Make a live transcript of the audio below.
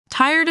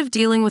Tired of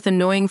dealing with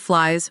annoying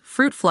flies,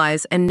 fruit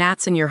flies, and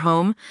gnats in your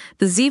home?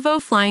 The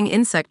Zevo Flying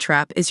Insect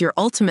Trap is your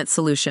ultimate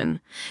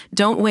solution.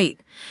 Don't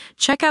wait.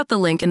 Check out the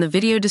link in the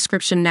video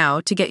description now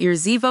to get your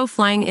Zevo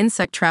Flying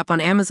Insect Trap on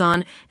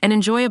Amazon and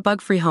enjoy a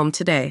bug-free home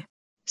today.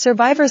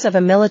 Survivors of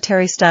a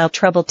military-style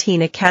troubled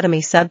teen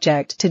academy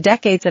subject to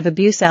decades of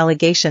abuse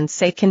allegations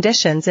say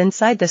conditions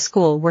inside the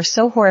school were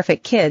so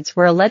horrific kids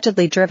were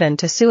allegedly driven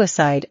to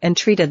suicide and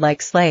treated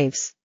like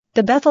slaves.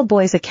 The Bethel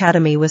Boys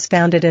Academy was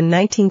founded in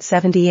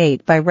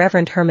 1978 by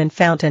Reverend Herman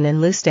Fountain in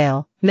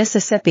Lucedale,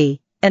 Mississippi,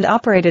 and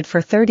operated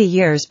for 30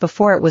 years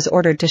before it was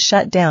ordered to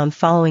shut down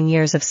following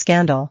years of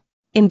scandal.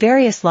 In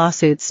various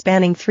lawsuits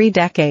spanning 3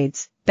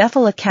 decades,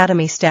 Bethel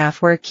Academy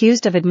staff were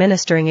accused of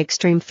administering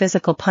extreme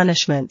physical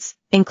punishments,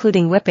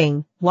 including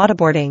whipping,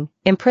 waterboarding,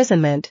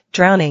 imprisonment,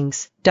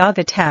 drownings, dog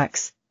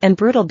attacks, and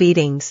brutal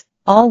beatings,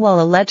 all while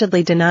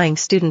allegedly denying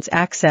students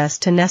access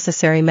to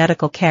necessary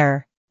medical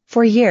care.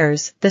 For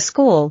years, the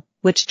school,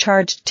 which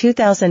charged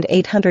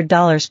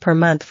 $2,800 per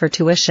month for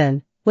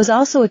tuition, was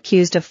also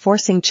accused of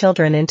forcing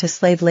children into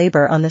slave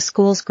labor on the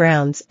school's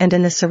grounds and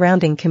in the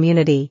surrounding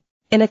community.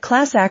 In a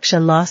class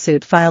action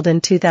lawsuit filed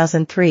in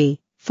 2003,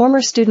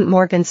 former student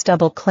Morgan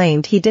Stubble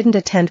claimed he didn't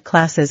attend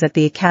classes at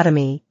the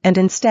academy and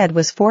instead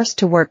was forced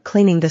to work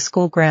cleaning the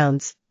school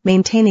grounds,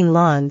 maintaining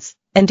lawns,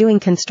 and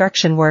doing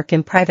construction work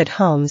in private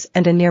homes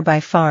and a nearby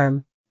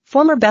farm.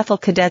 Former Bethel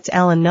cadets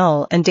Alan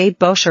Knoll and Dave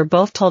Bosher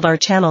both told our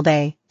channel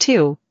they,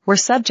 too, were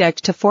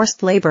subject to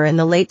forced labor in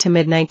the late to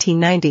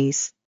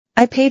mid-1990s.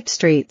 I paved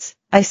streets,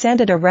 I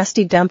sanded a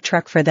rusty dump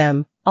truck for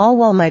them, all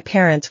while my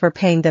parents were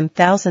paying them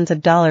thousands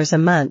of dollars a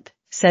month,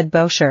 said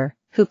Bosher,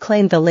 who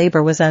claimed the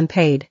labor was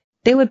unpaid.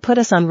 They would put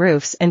us on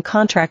roofs and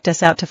contract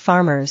us out to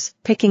farmers,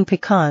 picking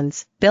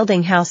pecans,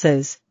 building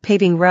houses,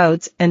 paving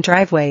roads and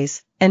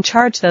driveways, and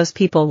charge those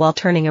people while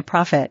turning a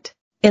profit.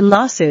 In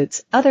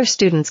lawsuits, other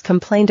students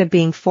complained of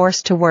being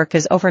forced to work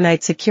as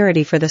overnight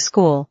security for the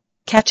school,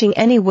 catching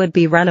any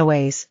would-be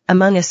runaways,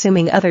 among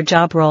assuming other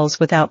job roles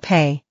without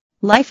pay.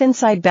 Life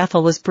inside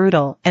Bethel was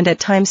brutal and at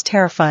times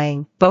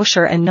terrifying,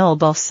 Bosher and Knoll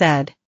both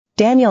said.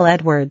 Daniel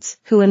Edwards,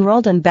 who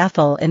enrolled in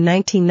Bethel in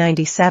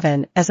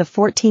 1997 as a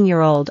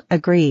 14-year-old,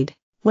 agreed.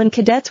 When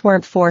cadets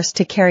weren't forced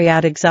to carry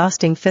out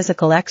exhausting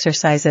physical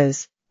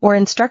exercises, or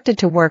instructed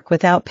to work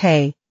without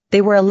pay, they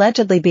were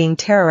allegedly being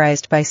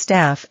terrorized by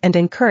staff and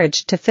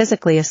encouraged to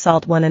physically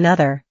assault one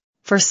another.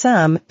 For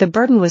some, the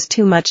burden was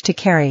too much to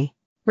carry.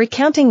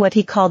 Recounting what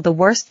he called the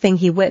worst thing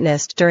he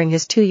witnessed during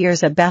his 2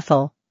 years at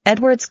Bethel,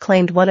 Edwards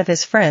claimed one of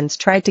his friends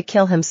tried to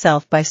kill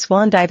himself by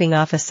swan diving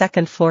off a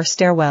second-floor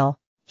stairwell.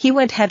 He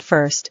went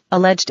headfirst,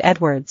 alleged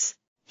Edwards.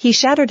 He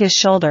shattered his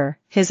shoulder,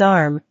 his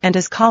arm, and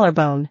his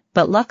collarbone,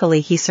 but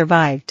luckily he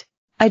survived.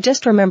 I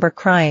just remember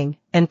crying,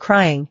 and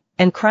crying,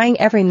 and crying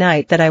every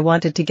night that I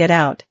wanted to get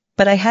out.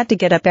 But I had to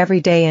get up every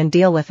day and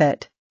deal with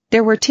it.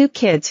 There were 2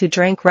 kids who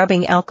drank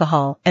rubbing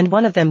alcohol and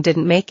one of them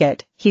didn't make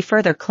it, he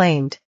further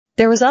claimed.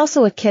 There was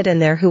also a kid in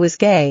there who was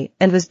gay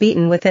and was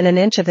beaten within an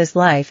inch of his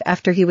life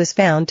after he was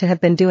found to have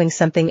been doing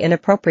something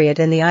inappropriate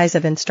in the eyes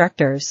of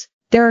instructors.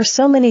 There are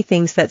so many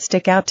things that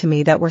stick out to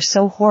me that were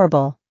so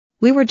horrible.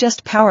 We were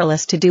just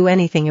powerless to do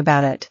anything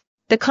about it.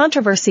 The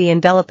controversy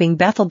enveloping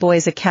Bethel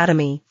Boys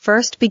Academy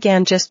first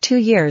began just 2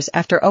 years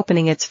after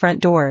opening its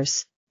front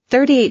doors.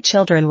 38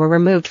 children were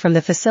removed from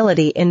the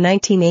facility in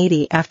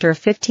 1980 after a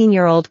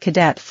 15-year-old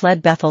cadet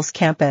fled Bethel's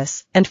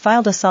campus and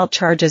filed assault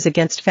charges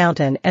against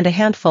Fountain and a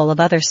handful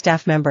of other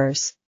staff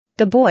members.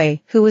 The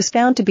boy, who was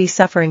found to be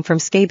suffering from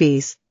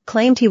scabies,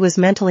 claimed he was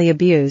mentally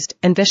abused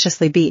and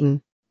viciously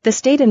beaten. The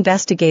state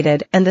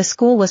investigated and the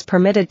school was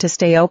permitted to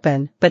stay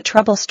open, but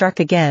trouble struck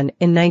again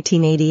in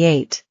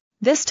 1988.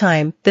 This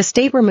time, the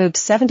state removed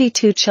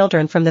 72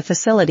 children from the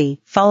facility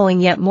following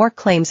yet more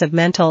claims of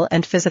mental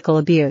and physical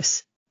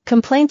abuse.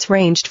 Complaints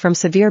ranged from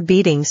severe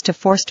beatings to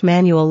forced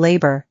manual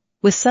labor,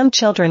 with some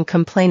children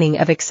complaining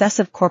of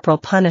excessive corporal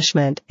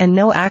punishment and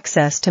no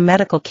access to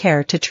medical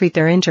care to treat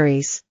their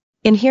injuries.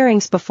 In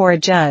hearings before a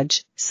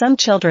judge, some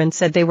children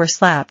said they were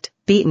slapped,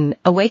 beaten,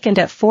 awakened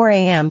at 4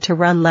 a.m. to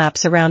run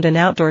laps around an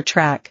outdoor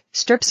track,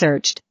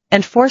 strip-searched,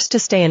 and forced to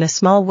stay in a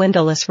small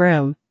windowless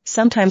room,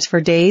 sometimes for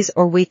days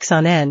or weeks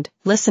on end,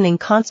 listening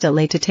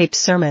constantly to taped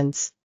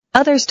sermons.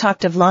 Others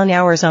talked of long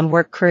hours on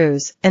work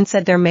crews and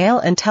said their mail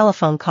and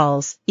telephone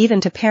calls, even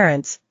to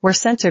parents, were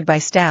censored by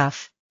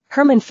staff.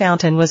 Herman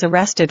Fountain was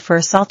arrested for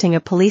assaulting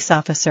a police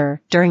officer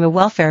during a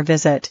welfare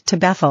visit to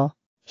Bethel.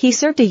 He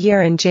served a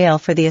year in jail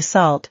for the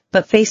assault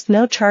but faced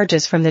no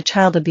charges from the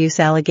child abuse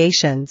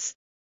allegations.